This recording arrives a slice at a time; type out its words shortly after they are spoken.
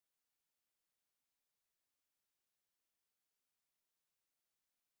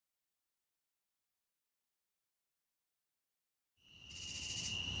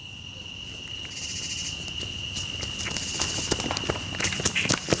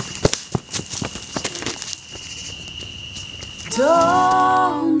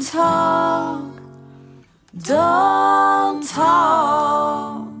Don't talk, don't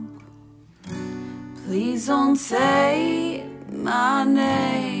talk. Please don't say my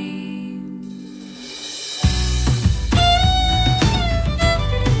name.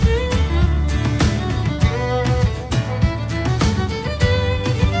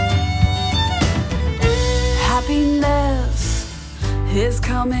 Happiness is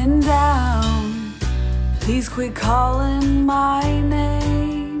coming down. Please quit calling my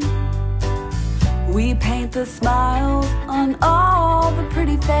name. We paint the smiles on all the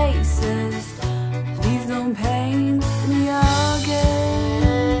pretty faces. Please don't paint me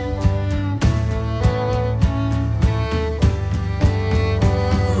again.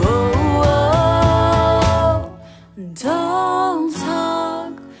 Oh, oh, don't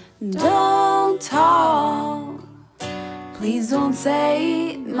talk, don't talk. Please don't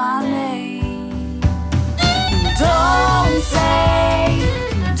say my name. Don't say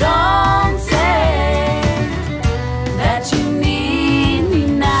that you need me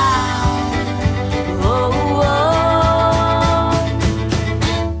now. Oh, oh.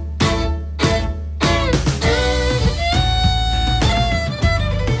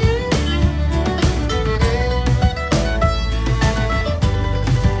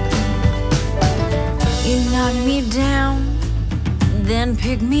 You knock me down, then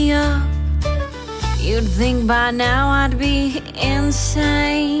pick me up. You'd think by now I'd be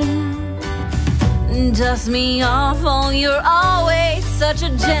insane. Dust me off, oh, you're always such a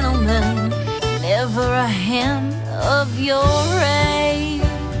gentleman. Never a hint of your age.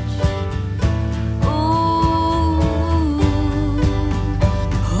 Ooh,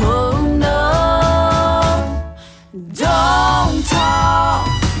 Oh no, don't talk,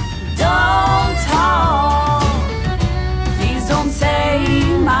 don't talk. Please don't say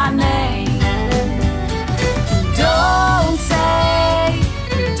my name. Don't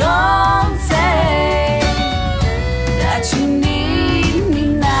say that you need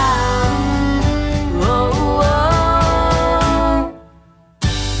me now. Oh, oh.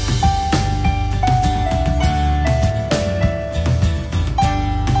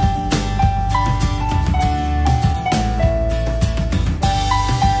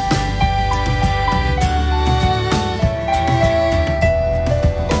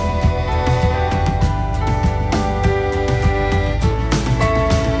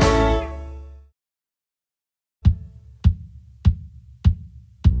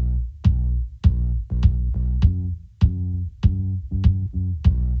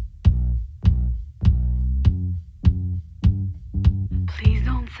 Please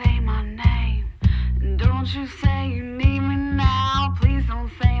don't say my name. Don't you say